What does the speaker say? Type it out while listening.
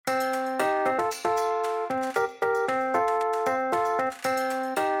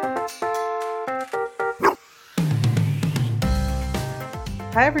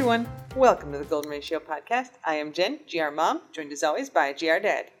Hi, everyone. Welcome to the Golden Ratio Podcast. I am Jen, GR Mom, joined as always by GR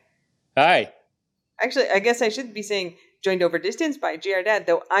Dad. Hi. Actually, I guess I should be saying joined over distance by GR Dad,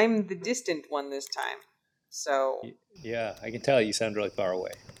 though I'm the distant one this time. So... Yeah, I can tell you sound really far away.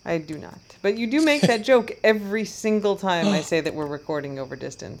 I do not. But you do make that joke every single time I say that we're recording over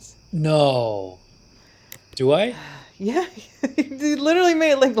distance. No. Do I? Yeah, you literally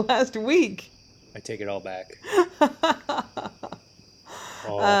made it like last week. I take it all back.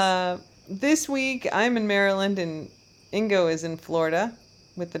 This week, I'm in Maryland and Ingo is in Florida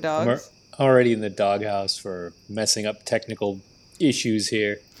with the dogs. I'm already in the doghouse for messing up technical issues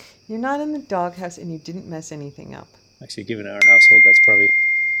here. You're not in the doghouse and you didn't mess anything up. Actually, given our household, that's probably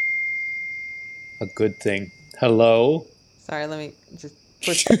a good thing. Hello? Sorry, let me just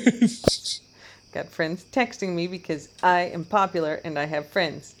push. Got friends texting me because I am popular and I have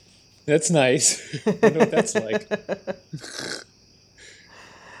friends. That's nice. I know what that's like.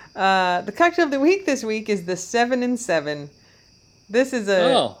 The cocktail of the week this week is the 7 and 7. This is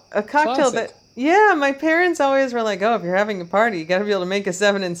a cocktail classic. my parents always were like, oh, if you're having a party, you got to be able to make a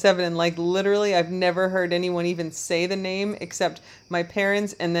 7 and 7. And like literally, I've never heard anyone even say the name except my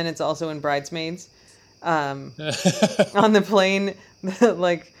parents. And then it's also in Bridesmaids. On the plane,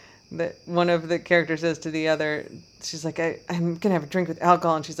 one of the characters says to the other, she's like, I'm going to have a drink with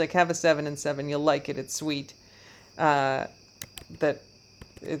alcohol. And she's like, have a 7 and 7. You'll like it. It's sweet.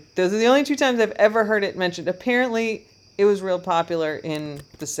 Those are the only two times I've ever heard it mentioned. Apparently, it was real popular in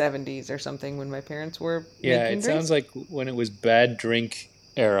the 70s or something when my parents were making drinks. Sounds like when it was bad drink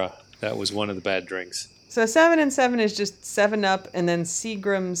era. That was one of the bad drinks. So 7 and 7 is just 7-Up and then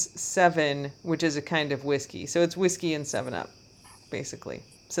Seagram's 7, which is a kind of whiskey. So it's whiskey and 7-Up, basically.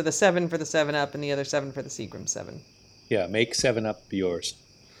 So the 7 for the 7-Up and the other 7 for the Seagram 7. Yeah, make 7-Up yours.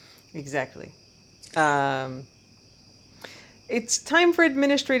 Exactly. It's time for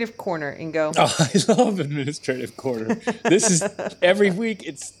Administrative Corner, Ingo. Oh, I love Administrative Corner. This is, every week,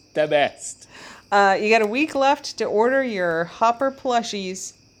 it's the best. You got a week left to order your Hopper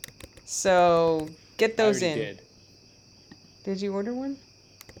plushies, so get those in. Did. Did you order one?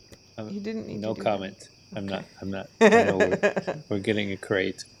 You didn't need no to do comment. that. I'm not. I know we're getting a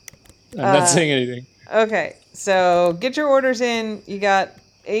crate. I'm not saying anything. Okay, so get your orders in. You got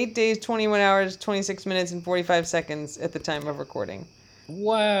 8 days, 21 hours, 26 minutes, and 45 seconds at the time of recording.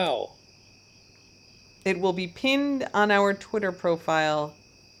 Wow. It will be pinned on our Twitter profile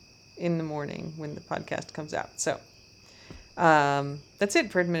in the morning when the podcast comes out. So that's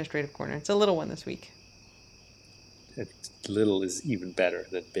it for Administrative Corner. It's a little one this week. Little is even better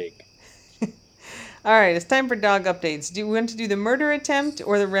than big. All right, it's time for dog updates. Do you want to do the murder attempt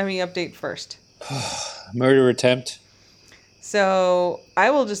or the Remy update first? Murder attempt. So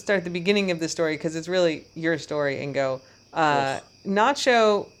I will just start the beginning of the story because it's really your story, Ingo.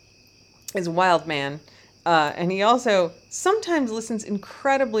 Nacho is a wild man, and he also sometimes listens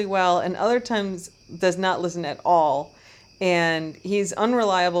incredibly well and other times does not listen at all. And he's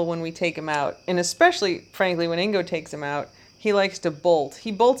unreliable when we take him out. And especially, frankly, when Ingo takes him out, he likes to bolt.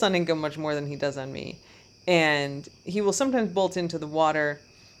 He bolts on Ingo much more than he does on me. And he will sometimes bolt into the water.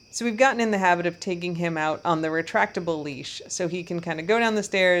 So we've gotten in the habit of taking him out on the retractable leash so he can kind of go down the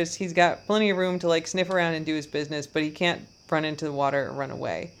stairs. He's got plenty of room to like sniff around and do his business, but he can't run into the water or run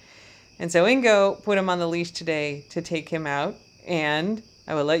away. And so Ingo put him on the leash today to take him out. And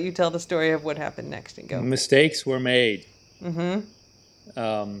I will let you tell the story of what happened next, Ingo. Mistakes were made.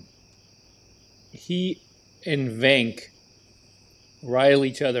 Mm-hmm. He and Venk rile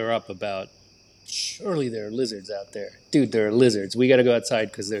each other up about, surely there are lizards out there. Dude, there are lizards. We got to go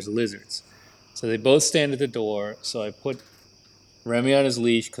outside because there's lizards. So they both stand at the door. So I put Remy on his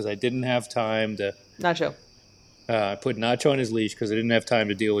leash because I didn't have time to... Nacho. I put Nacho on his leash because I didn't have time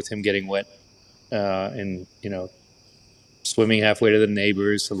to deal with him getting wet and, swimming halfway to the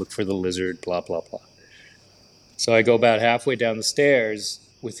neighbors to look for the lizard, blah, blah, blah. So I go about halfway down the stairs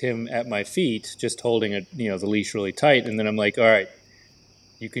with him at my feet, just holding the leash really tight. And then I'm like, all right,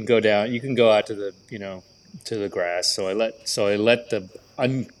 you can go down, you can go out to the, to the grass. So I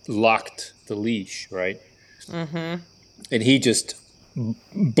unlocked the leash, right? Mm-hmm. And he just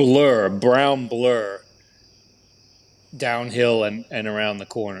brown blur downhill and around the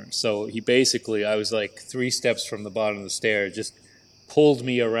corner. So he basically, I was like 3 steps from the bottom of the stair, just pulled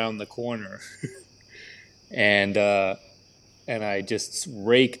me around the corner. And I just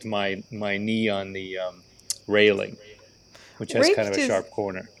raked my knee on the railing, which has kind of a sharp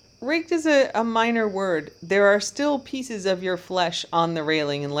corner. Raked is a minor word. There are still pieces of your flesh on the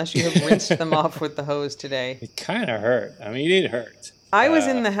railing unless you have rinsed them off with the hose today. It kind of hurt. I mean, it hurt. I was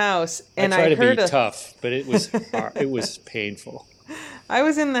in the house and I tried to be tough, but it was painful. I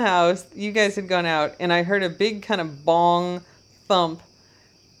was in the house. You guys had gone out, and I heard a big kind of bong thump,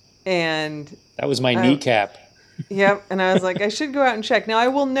 and That was my I, kneecap. yep. And I was like, I should go out and check. Now I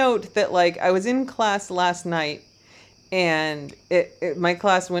will note that like I was in class last night, and my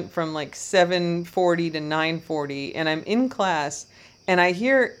class went from like 7:40 to 9:40, and I'm in class, and I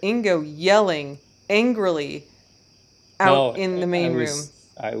hear Ingo yelling angrily out No, in the I main room. was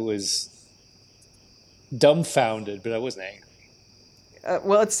I was dumbfounded, but I wasn't angry.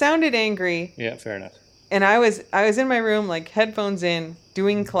 Well, it sounded angry, Yeah, fair enough. and I was in my room like headphones in,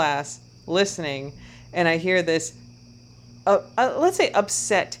 doing class, listening, and I hear this let's say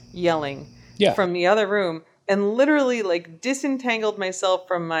upset yelling Yeah. from the other room, and literally like disentangled myself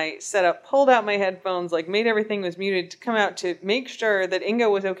from my setup, pulled out my headphones, like made everything was muted to come out to make sure that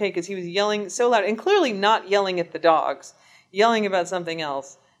Ingo was okay, because he was yelling so loud and clearly not yelling at the dogs, yelling about something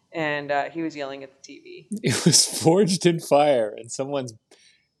else, and he was yelling at the TV. It was forged in fire, and someone's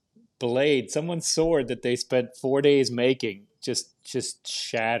sword that they spent 4 days making just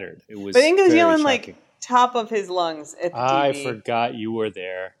shattered. It was But Ingo's very yelling shocking. like top of his lungs at the I TV. forgot you were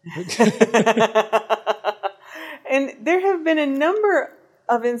there. And there have been a number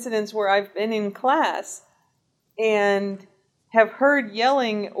of incidents where I've been in class and have heard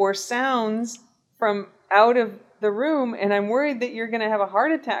yelling or sounds from out of the room, and I'm worried that you're going to have a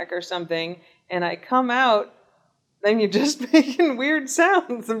heart attack or something, and I come out and you're just making weird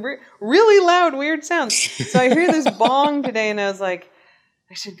sounds, really loud weird sounds. So I hear this bong today, and I was like,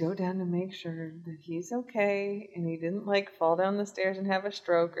 I should go down to make sure that he's okay and he didn't like fall down the stairs and have a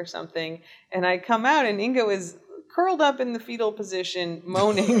stroke or something. And I come out, and Ingo is curled up in the fetal position,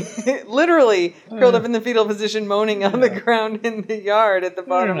 moaning, literally curled up in the fetal position, moaning on the ground in the yard at the I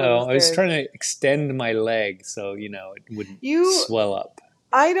bottom don't of know. the I was stairs. trying to extend my leg so it wouldn't swell up.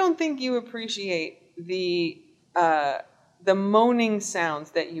 I don't think you appreciate the moaning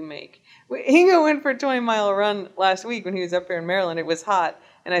sounds that you make. Ingo went for a 20-mile run last week when he was up here in Maryland. It was hot,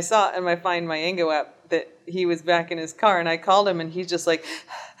 and I saw in my Find My Ingo app that he was back in his car, and I called him, and he's just like,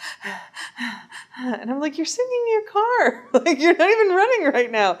 and I'm like, you're sitting in your car, like you're not even running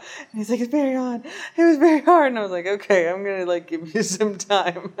right now. And he's like, it's very hard. It was very hard, and I was like, okay, I'm gonna like give you some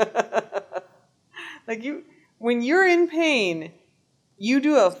time. Like when you're in pain, you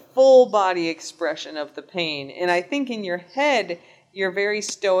do a full body expression of the pain. And I think in your head, you're very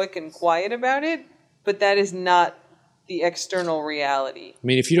stoic and quiet about it, but that is not the external reality. I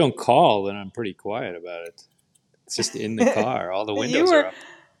mean, if you don't call, then I'm pretty quiet about it. It's just in the car. All the You windows were are up.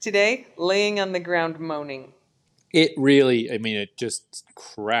 today laying on the ground moaning. It really, it just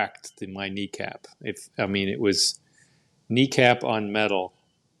cracked my kneecap. It was kneecap on metal,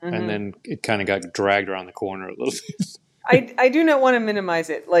 and then it kind of got dragged around the corner a little bit. I do not want to minimize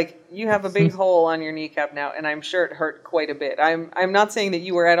it. Like, you have a big hole on your kneecap now, and I'm sure it hurt quite a bit. I'm not saying that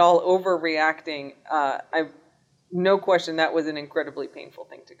you were at all overreacting. No question, that was an incredibly painful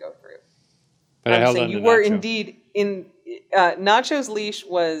thing to go through. But I'm I held saying on you to were Nacho. indeed in Nacho's leash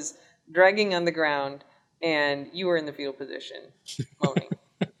was dragging on the ground, and you were in the fetal position, moaning.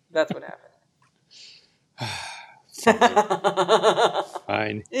 That's what happened.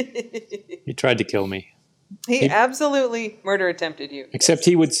 Fine. He tried to kill me. He absolutely murder attempted you. Except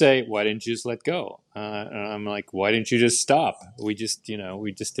he would say, "Why didn't you just let go?" And I'm like, "Why didn't you just stop?" We just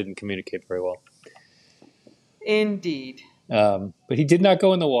didn't communicate very well. Indeed. But he did not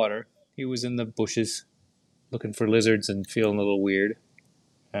go in the water. He was in the bushes, looking for lizards and feeling a little weird.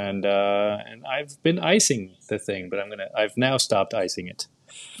 And I've been icing the thing, but I've now stopped icing it.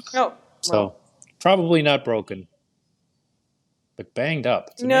 Oh, So probably not broken, but banged up.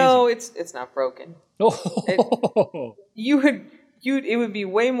 It's amazing. No, it's not broken. Oh. It would be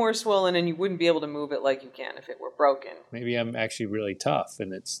way more swollen, and you wouldn't be able to move it like you can if it were broken. Maybe I'm actually really tough,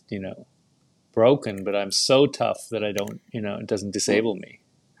 and it's broken, but I'm so tough that I don't it doesn't disable me.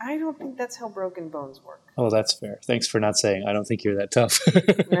 I don't think that's how broken bones work. Oh, that's fair. Thanks for not saying I don't think you're that tough.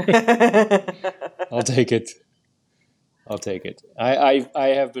 I'll take it. I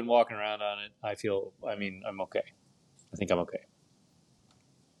have been walking around on it. I'm okay. I think I'm okay.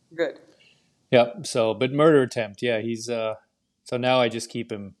 Good. Yep. So, but murder attempt. Yeah, he's so now I just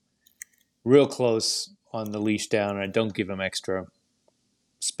keep him real close on the leash down, and I don't give him extra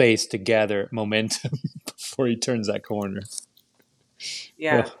space to gather momentum before he turns that corner.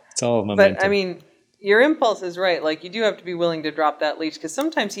 Yeah. Oh, it's all momentum. But your impulse is right. Like, you do have to be willing to drop that leash, because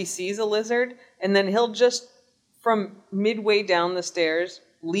sometimes he sees a lizard and then he'll just, from midway down the stairs,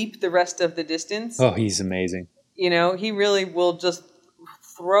 leap the rest of the distance. Oh, he's amazing. He really will just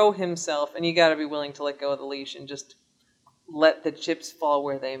throw himself, and you got to be willing to let go of the leash and just let the chips fall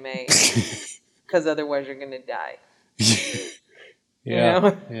where they may, because otherwise you're going to die. you Yeah,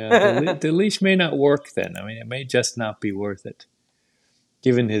 know? yeah. The leash may not work then. I mean, it may just not be worth it,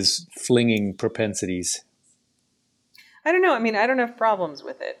 given his flinging propensities. I don't know. I mean, I don't have problems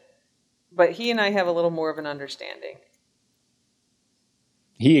with it, but he and I have a little more of an understanding.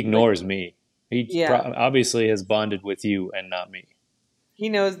 He Like, ignores me. He yeah, obviously has bonded with you and not me. he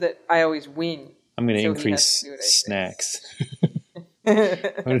knows that I always win, I'm going to so he has to increase do what snacks. I I'm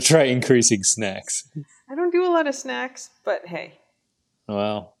say. going to try increasing snacks. I don't do a lot of snacks, but hey,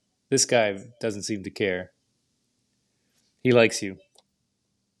 Well, this guy doesn't seem to care. He likes you.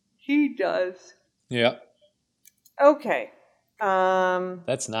 he does. Yeah. Okay. Um,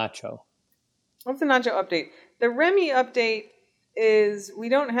 That's Nacho. what's the Nacho update? The Remy update is we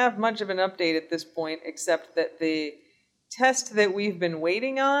don't have much of an update at this point, except that the test that we've been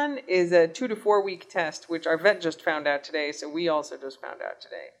waiting on is a 2 to 4 week test, which our vet just found out today. So we also just found out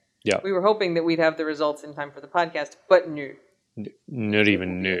today. Yeah. We were hoping that we'd have the results in time for the podcast, but no, Not it will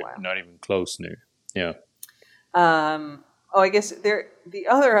even be a new. while. Not even close new. Yeah. Oh, I guess there. The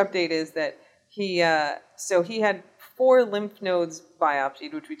other update is that he had 4 lymph nodes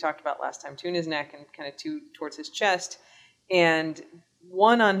biopsied, which we talked about last time, 2 in his neck and kind of 2 towards his chest, and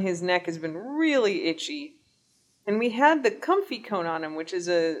one on his neck has been really itchy. And we had the comfy cone on him, which is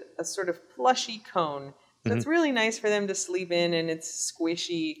a sort of plushy cone. So Mm-hmm. it's really nice for them to sleep in, and it's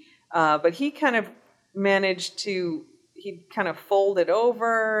squishy. But he kind of managed to, he'd kind of fold it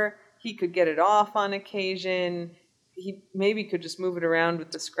over. He could get it off on occasion. He maybe could just move it around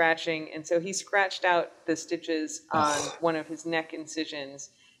with the scratching. And so he scratched out the stitches on Oh. one of his neck incisions.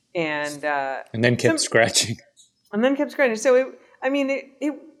 And And then kept some scratching. and then kept scratching. So I mean,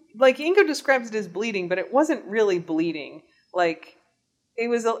 it like Ingo describes it as bleeding, but it wasn't really bleeding. Like it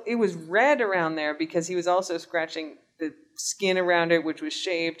was red around there because he was also scratching the skin around it, which was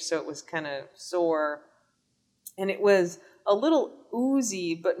shaved, so it was kind of sore, and it was a little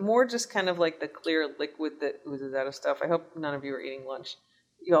oozy, but more just kind of like the clear liquid that oozes out of stuff. I hope none of you are eating lunch.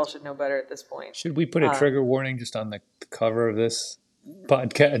 You all should know better at this point. Should we put a trigger warning just on the cover of this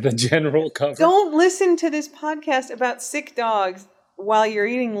podcast, the general cover? Don't listen to this podcast about sick dogs while you're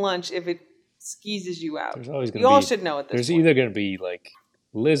eating lunch if it skeezes you out. There's always going You to all be, should know at this there's point. either going to be like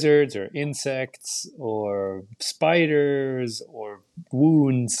lizards or insects or spiders or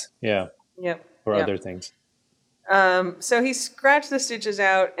wounds. Yeah. Yep. Or Yep. other things. So he scratched the stitches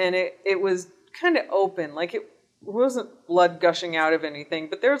out, and it was kind of open, like it wasn't blood gushing out of anything,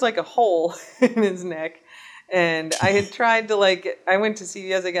 but there was like a hole in his neck. And I had tried to I went to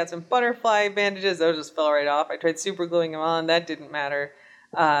CVS, I got some butterfly bandages, those just fell right off. I tried super gluing them on, that didn't matter.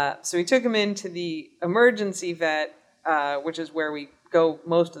 So we took him into the emergency vet, which is where we go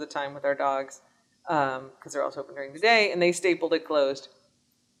most of the time with our dogs, because they're also open during the day, and they stapled it closed.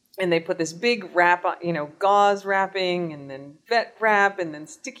 And they put this big wrap on, gauze wrapping, and then vet wrap, and then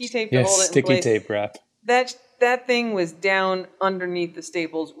sticky tape to Yes, hold it in sticky place. tape wrap. That thing was down underneath the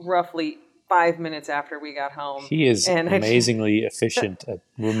staples roughly 5 minutes after we got home. He is and amazingly efficient at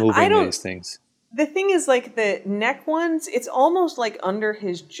I removing don't. these things. The thing is, like the neck ones, it's almost like under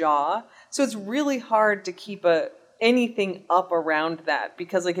his jaw, so it's really hard to keep anything up around that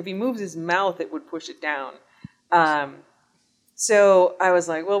because, like, if he moves his mouth, it would push it down. So I was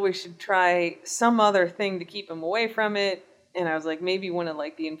like, well, we should try some other thing to keep him away from it. And I was like, maybe one of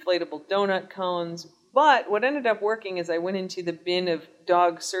like the inflatable donut cones. But what ended up working is I went into the bin of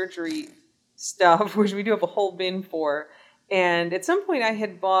dog surgery stuff, which we do have a whole bin for. And at some point I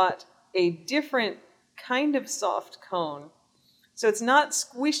had bought a different kind of soft cone. So it's not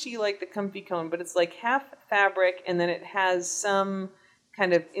squishy like the comfy cone, but it's like half fabric, and then it has some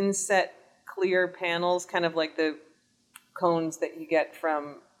kind of inset clear panels, kind of like the cones that you get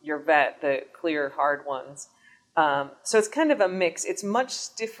from your vet, the clear hard ones. So it's kind of a mix. It's much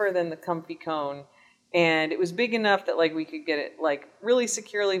stiffer than the comfy cone, and it was big enough that like we could get it like really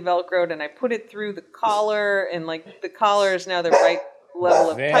securely velcroed. And I put it through the collar, and like the collar is now the right level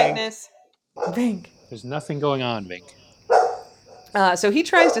of Vink. tightness. Vink. There's nothing going on, Vink. So he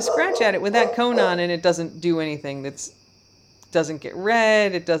tries to scratch at it with that cone on, and it doesn't do anything. That's doesn't get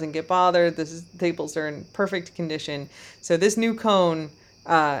red. It doesn't get bothered. The staples are in perfect condition. So this new cone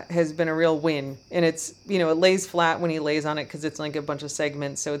has been a real win, and it's it lays flat when he lays on it because it's like a bunch of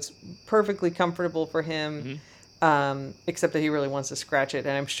segments. So it's perfectly comfortable for him, except that he really wants to scratch it,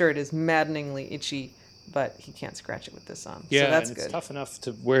 and I'm sure it is maddeningly itchy, but he can't scratch it with this on. Yeah, so that's and it's good. tough enough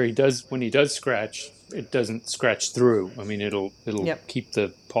to where when he does scratch, it doesn't scratch through. I mean, it'll Yep. keep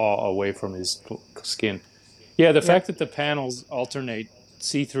the paw away from his skin. Yeah, the Yep. fact that the panels alternate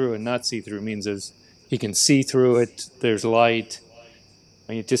see-through and not see-through means is he can see through it. There's light.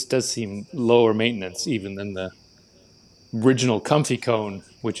 I mean, it just does seem lower maintenance even than the original comfy cone,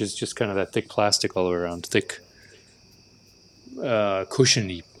 which is just kind of that thick plastic all the way around, thick,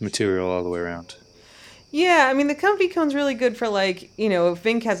 cushiony material all the way around. Yeah, I mean the comfy cone's really good for like, if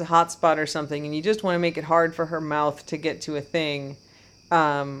Vink has a hot spot or something and you just want to make it hard for her mouth to get to a thing.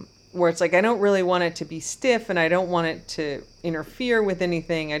 Where it's like I don't really want it to be stiff and I don't want it to interfere with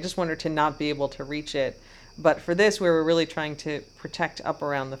anything. I just want her to not be able to reach it. But for this where we're really trying to protect up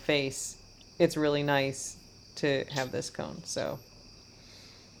around the face, it's really nice to have this cone. So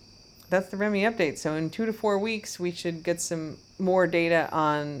that's the Remy update. So in 2 to 4 weeks, we should get some more data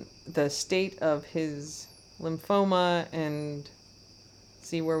on the state of his lymphoma and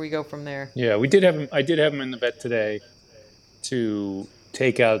see where we go from there. Yeah, we did have him. I did have him in the vet today to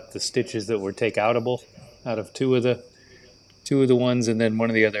take out the stitches that were take outable out of two of the ones, and then one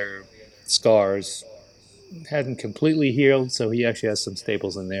of the other scars hadn't completely healed, so he actually has some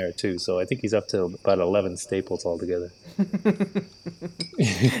staples in there too. So I think he's up to about 11 staples altogether.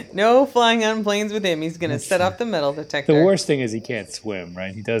 No flying on planes with him. He's going to That's set off the metal the detector. worst thing is he can't swim,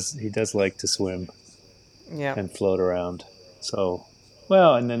 right? He does like to swim Yeah. and float around. So,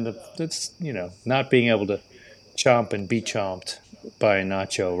 well, and then that's not being able to chomp and be chomped by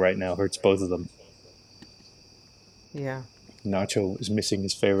Nacho right now hurts both of them. Yeah. Nacho is missing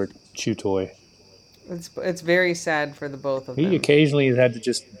his favorite chew toy. It's very sad for the both of He them. occasionally has had to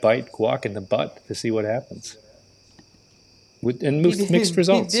just bite Guac in the butt to see what happens. And mixed He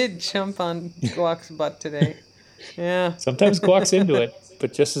results. did jump on Guac's butt today. Yeah. Sometimes Guac's into it,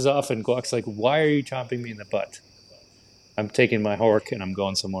 but just as often Guac's like, "Why are you chomping me in the butt? I'm taking my hork and I'm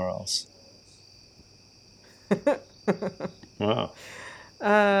going somewhere else." Wow.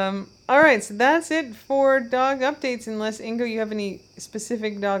 All right, so that's it for dog updates. Unless Ingo, you have any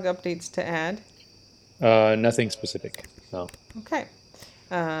specific dog updates to add? Nothing specific. No. Okay.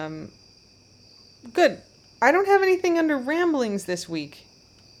 Good. I don't have anything under ramblings this week.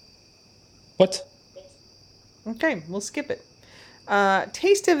 What? Okay, we'll skip it.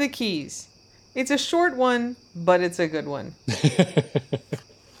 Taste of the Keys. It's a short one, but it's a good one.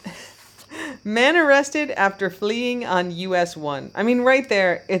 Man arrested after fleeing on US 1. I mean, right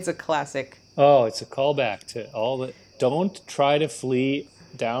there, it's a classic. Oh, it's a callback to all the. Don't try to flee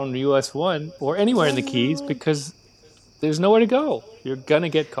down US 1 or anywhere in the Keys because there's nowhere to go. You're going to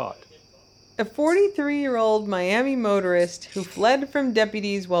get caught. A 43-year-old Miami motorist who fled from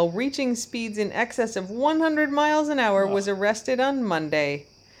deputies while reaching speeds in excess of 100 miles an hour was arrested on Monday.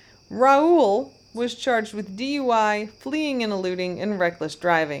 Raul was charged with DUI, fleeing and eluding, and reckless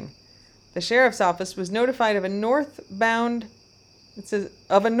driving. The sheriff's office was notified of a northbound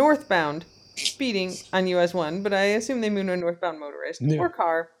speeding on US 1, but I assume they mean a northbound motorist Yeah. or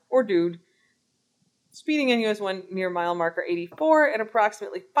car or dude speeding on US 1 near mile marker 84 at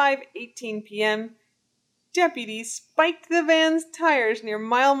approximately 5:18 p.m. Deputies spiked the van's tires near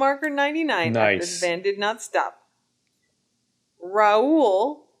mile marker 99 after Nice. the van did not stop.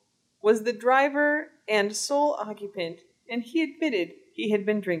 Raul was the driver and sole occupant, and he admitted he had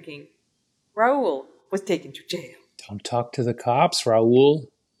been drinking. Raul was taken to jail. Don't talk to the cops, Raul.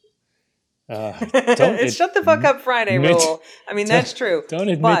 It's Shut the Fuck Up Friday, Raul. I mean, that's true. Don't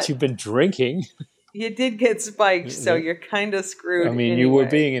admit but you've been drinking. you did get spiked, so you're kind of screwed. I mean, anyway. you were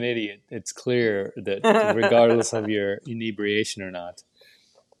being an idiot. It's clear that regardless of your inebriation or not.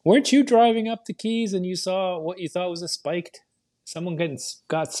 Weren't you driving up the Keys and you saw what you thought was a spiked? Someone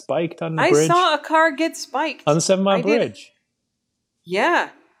got spiked on the bridge? I saw a car get spiked. On the 7 Mile Bridge. Yeah.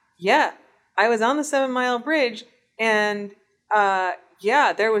 I was on the 7 Mile Bridge, and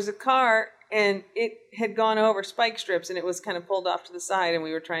there was a car, and it had gone over spike strips, and it was kind of pulled off to the side, and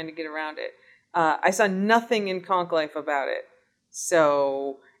we were trying to get around it. I saw nothing in Conch Life about it.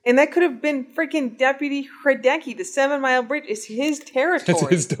 So, and that could have been freaking Deputy Hradecki. The 7 Mile Bridge is his territory. That's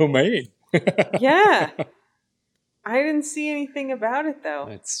his domain. Yeah. I didn't see anything about it, though.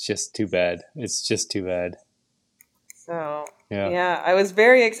 It's just too bad. So, Yeah. I was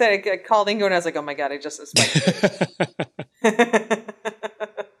very excited. I called Ingo and I was like, oh my God, I just suspected.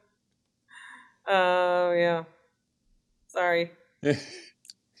 Oh, yeah. Sorry.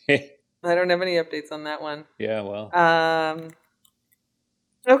 I don't have any updates on that one. Yeah, well.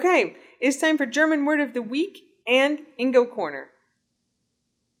 Okay. It's time for German Word of the Week and Ingo Corner.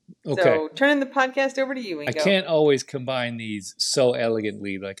 Okay. So, turning the podcast over to you, Ingo. I can't always combine these so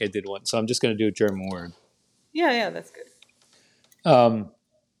elegantly like I did once, so I'm just going to do a German word. Yeah, that's good.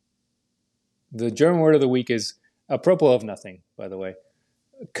 The German word of the week is, apropos of nothing, by the way,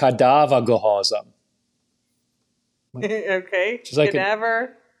 Kadavergehorsam. Okay. Just like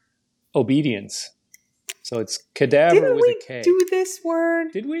Cadaver. Obedience. So it's cadaver Didn't with we a K. do this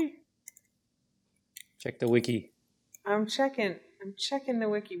word? Did we? Check the wiki. I'm checking. I'm checking the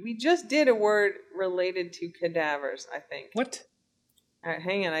wiki. We just did a word related to cadavers, I think. What? All right,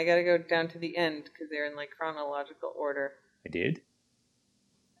 hang on. I got to go down to the end because they're in like chronological order. I did.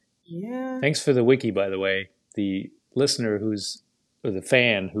 Yeah. Thanks for the wiki, by the way. The listener or the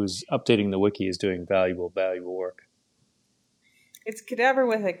fan who's updating the wiki is doing valuable work. It's cadaver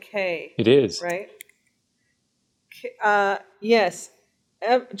with a K. It is. Right? Yes.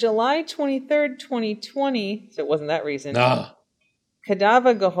 July 23rd, 2020. So it wasn't that recent. Ah.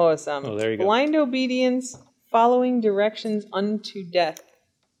 Cadaver Gehosam. Oh, there you go. Blind obedience, following directions unto death.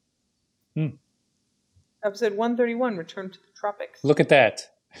 Episode 131, Return to the Tropics. Look at that.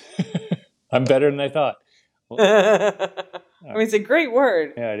 I'm better than I thought. I mean, it's a great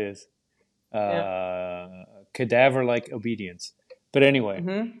word. Yeah, it is. Cadaver-like obedience. But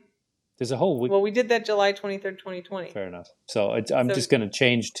anyway, there's a whole week. Well, we did that July 23rd, 2020. Fair enough. So I'm just going to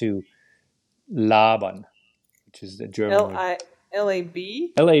change to Laban, which is the German word.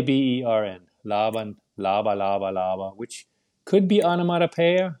 L-A-B? L-A-B-E-R-N. Laban, laba, which could be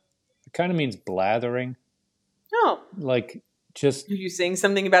onomatopoeia. It kind of means blathering. Oh. Like just... Are you saying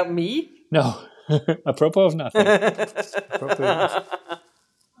something about me? No. Apropos of nothing.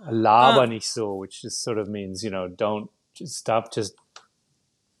 Labaniso, which just sort of means, don't just stop just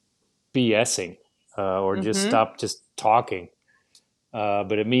BSing or just stop just talking.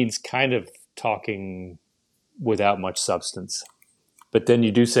 But it means kind of talking without much substance. But then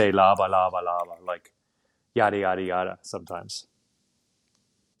you do say laba, like yada, yada, yada sometimes.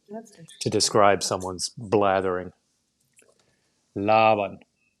 That's interesting. To describe someone's blathering. Laban.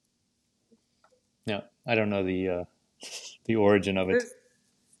 No, I don't know the origin of it.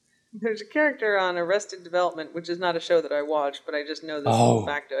 There's a character on Arrested Development, which is not a show that I watch, but I just know this little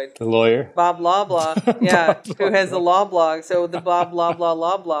factoid. The lawyer? Bob Loblaw. Yeah, who has the law blog. So the Bob Loblaw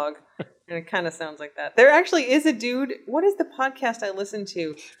law blog. And it kind of sounds like that. There actually is a dude. What is the podcast I listened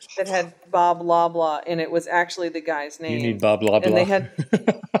to that had Bob Loblaw, and it was actually the guy's name? You need Bob Loblaw. And they had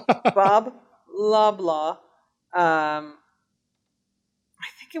Bob Loblaw. I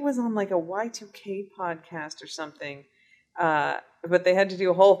think it was on like a Y2K podcast or something. But they had to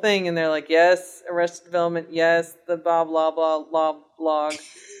do a whole thing, and they're like, yes, Arrested Development, yes, the Bob Loblaw law blog.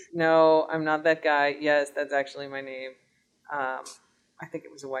 No, I'm not that guy. Yes, that's actually my name. I think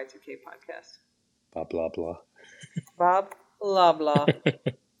it was a Y2K podcast. Bob Loblaw. Bob Loblaw.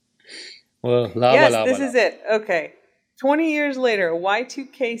 Well, this is it. Okay. 20 years later, a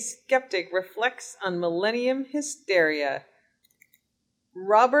Y2K skeptic reflects on millennium hysteria.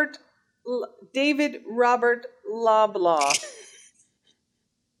 David Robert Loblaw,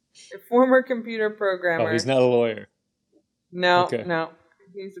 a former computer programmer. Oh, he's not a lawyer. No, no.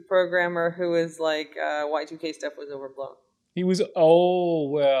 He's a programmer who is like, Y2K stuff was overblown. He was,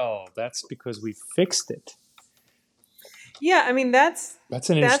 that's because we fixed it. Yeah, I mean, that's an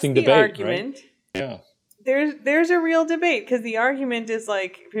interesting debate, argument. Right? Yeah. There's a real debate, because the argument is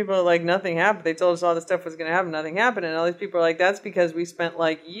like, people are like, nothing happened. They told us all this stuff was going to happen. Nothing happened. And all these people are like, that's because we spent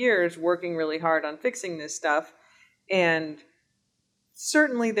like years working really hard on fixing this stuff. And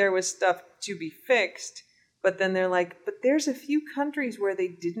certainly there was stuff to be fixed. But then they're like, but there's a few countries where they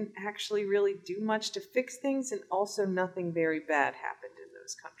didn't actually really do much to fix things, and also nothing very bad happened in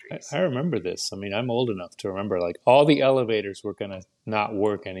those countries. I remember this. I mean, I'm old enough to remember, like, all the elevators were going to not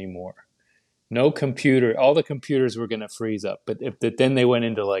work anymore. No computer, all the computers were going to freeze up. But then they went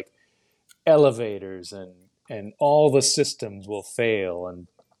into, like, elevators and all the systems will fail and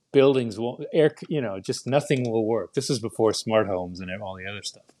buildings won't, just nothing will work. This is before smart homes and all the other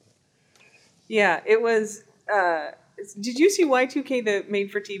stuff. Yeah, it was... did you see Y2K, the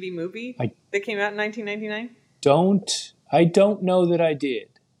made-for-TV movie that came out in 1999? I don't know that I did.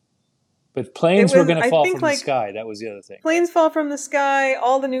 But planes were going to fall from the sky. That was the other thing. Planes fall from the sky.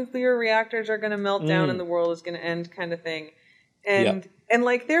 All the nuclear reactors are going to melt down, and the world is going to end, kind of thing. And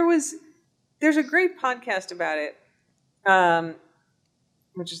like there's a great podcast about it,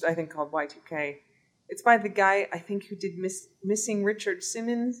 which is I think called Y2K. It's by the guy, I think, who did Missing Richard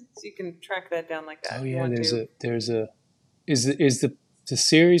Simmons. So you can track that down like that. Oh, yeah, is the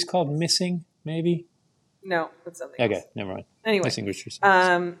series called Missing, maybe? No, that's something else. Okay, never mind. Anyway. Missing Richard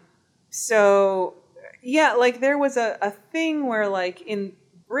Simmons. So, yeah, like there was a thing where like in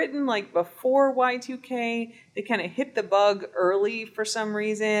Britain, like before Y2K, they kind of hit the bug early for some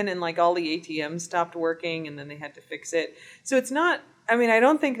reason, and like all the ATMs stopped working, and then they had to fix it. So it's not, I mean, I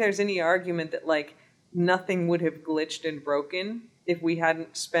don't think there's any argument that like nothing would have glitched and broken if we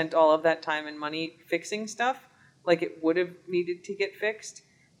hadn't spent all of that time and money fixing stuff. Like it would have needed to get fixed.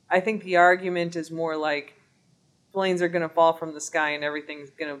 I think the argument is more like planes are going to fall from the sky and everything's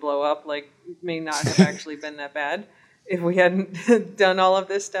going to blow up. Like it may not have actually been that bad. if we hadn't done all of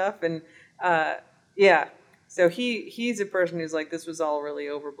this stuff. And yeah, so he's a person who's like, this was all really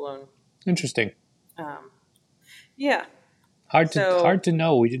overblown. Interesting. Yeah. Hard to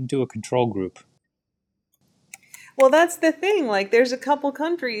know. We didn't do a control group. Well, that's the thing. Like, there's a couple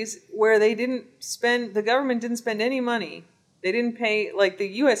countries where the government didn't spend any money. They didn't pay, like, the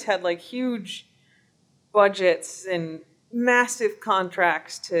U.S. had, like, huge budgets and massive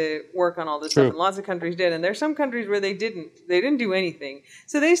contracts to work on all this stuff, and lots of countries did. And there's some countries where they didn't do anything.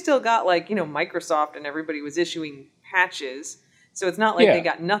 So they still got, like, Microsoft and everybody was issuing patches. So it's not like they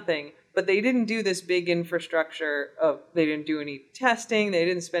got nothing. But they didn't do this big infrastructure they didn't do any testing, they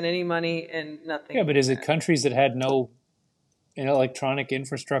didn't spend any money, and nothing. Yeah, but is it countries that had no electronic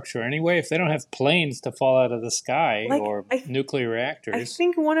infrastructure anyway? If they don't have planes to fall out of the sky or nuclear reactors. I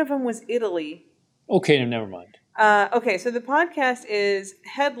think one of them was Italy. Okay, never mind. Okay, so the podcast is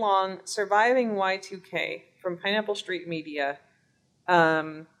Headlong, Surviving Y2K from Pineapple Street Media.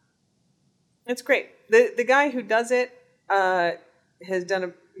 It's great. The guy who does it has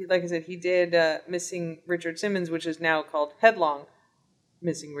done like I said, he did Missing Richard Simmons, which is now called Headlong,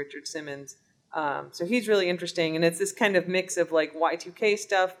 Missing Richard Simmons. So he's really interesting, and it's this kind of mix of like Y2K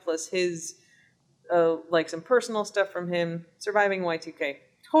stuff plus his like some personal stuff from him. Surviving Y2K,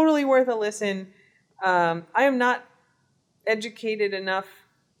 totally worth a listen. I am not educated enough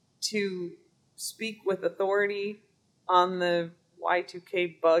to speak with authority on the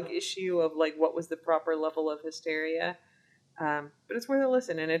Y2K bug issue of like what was the proper level of hysteria. But it's worth a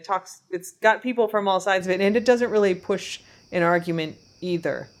listen, and it's got people from all sides of it, and it doesn't really push an argument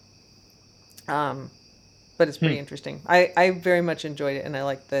either. But it's pretty interesting. I very much enjoyed it, and I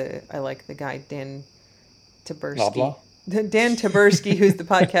like the guy Dan Taberski. Blah, blah. Dan Taberski, who's the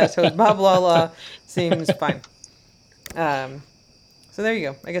podcast host. Blah blah blah seems fine. So there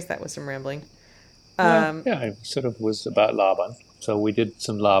you go. I guess that was some rambling. Yeah, it sort of was about Laban, so we did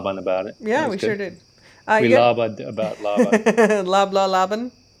some Laban about it. Yeah, we sure did. We labad about Laban. La blah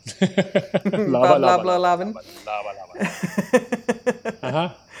Laban. Blah blah blah Laban.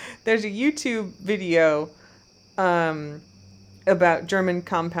 There's a YouTube video about German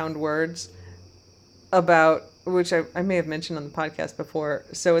compound words, which I may have mentioned on the podcast before.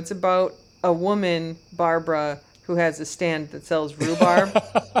 So it's about a woman, Barbara, who has a stand that sells rhubarb.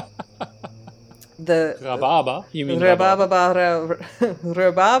 Rababa? You mean Rababa?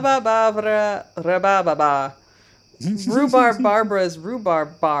 Rababa. Rhubarb Barbara's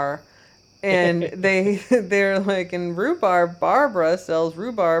Rhubarb Bar. And they're like, in rhubarb, Barbara sells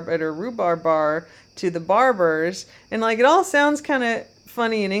rhubarb at her rhubarb bar to the barbers. And like, it all sounds kind of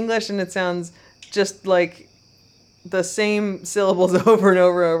funny in English, and it sounds just like the same syllables over and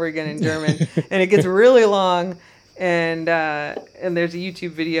over and over again in German. And it gets really long. And there's a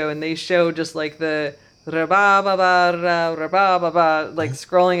YouTube video, and they show just like the rababa, like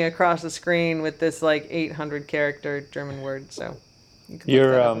scrolling across the screen with this like 800 character German word. So you can look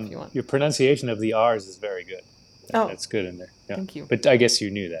that up if you want. Your pronunciation of the R's is very good. That's good in there. Yeah. Thank you. But I guess you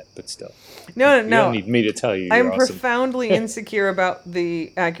knew that, but still. No. You don't need me to tell you. I'm awesome. profoundly insecure about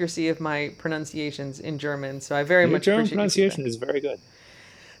the accuracy of my pronunciations in German, so I very much appreciate German pronunciation is very good.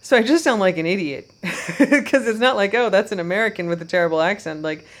 So I just sound like an idiot, because it's not like, oh, that's an American with a terrible accent.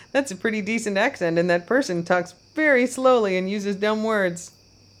 Like, that's a pretty decent accent, and that person talks very slowly and uses dumb words.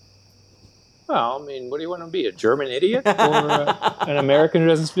 Well, I mean, what do you want to be, a German idiot or an American who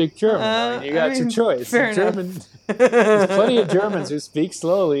doesn't speak German? You got your choice. Fair German. There's plenty of Germans who speak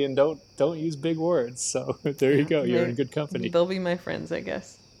slowly and don't use big words. So there you go. You're in good company. They'll be my friends, I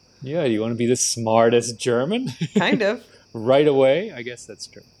guess. Yeah, you want to be the smartest German? Kind of. Right away? I guess that's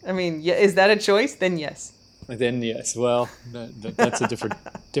true. I mean, yeah, is that a choice? Then yes. Then yes. Well, that's a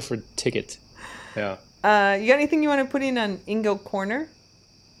different ticket. Yeah. You got anything you want to put in on Ingo Corner?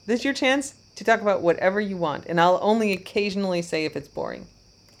 This is your chance to talk about whatever you want, and I'll only occasionally say if it's boring.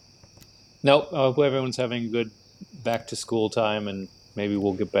 No, I hope everyone's having a good back-to-school time, and maybe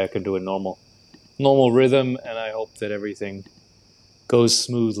we'll get back into a normal rhythm, and I hope that everything goes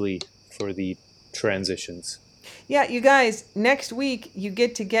smoothly for the transitions. Yeah, you guys, next week you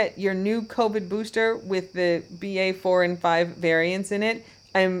get your new COVID booster with the BA4 and 5 variants in it.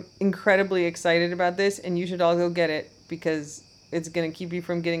 I'm incredibly excited about this, and you should all go get it, because it's going to keep you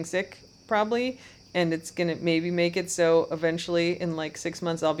from getting sick, probably, and it's going to maybe make it so eventually in like 6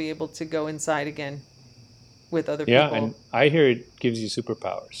 months I'll be able to go inside again with other people. Yeah, and I hear it gives you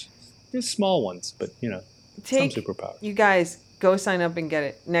superpowers. There's small ones, but, some superpowers. You guys, go sign up and get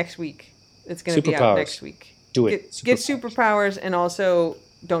it next week. It's going to be out next week. Do it. Get superpowers, and also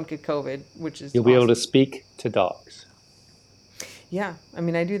don't get COVID, which is You'll be able to speak to dogs. Yeah, I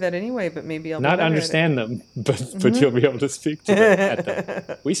mean, I do that anyway, but maybe I'll be Not better at it. understand them, but you'll be able to speak to them at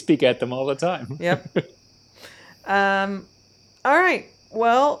them. We speak at them all the time. Yep. All right.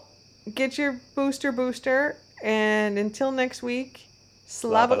 Well, get your booster, and until next week,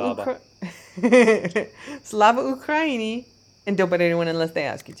 Slava Lava lava. Slava Ukraini, and don't bite anyone unless they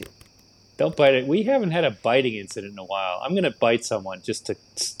ask you to. Don't bite it. We haven't had a biting incident in a while. I'm going to bite someone just to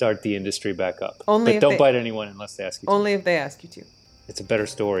start the industry back up. Only But if don't they bite anyone unless they ask you to. only if they ask you to. It's a better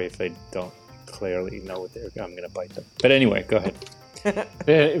story if they don't clearly know what I'm going to bite them. But anyway, go ahead.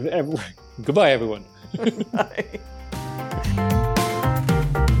 Goodbye, everyone. Bye.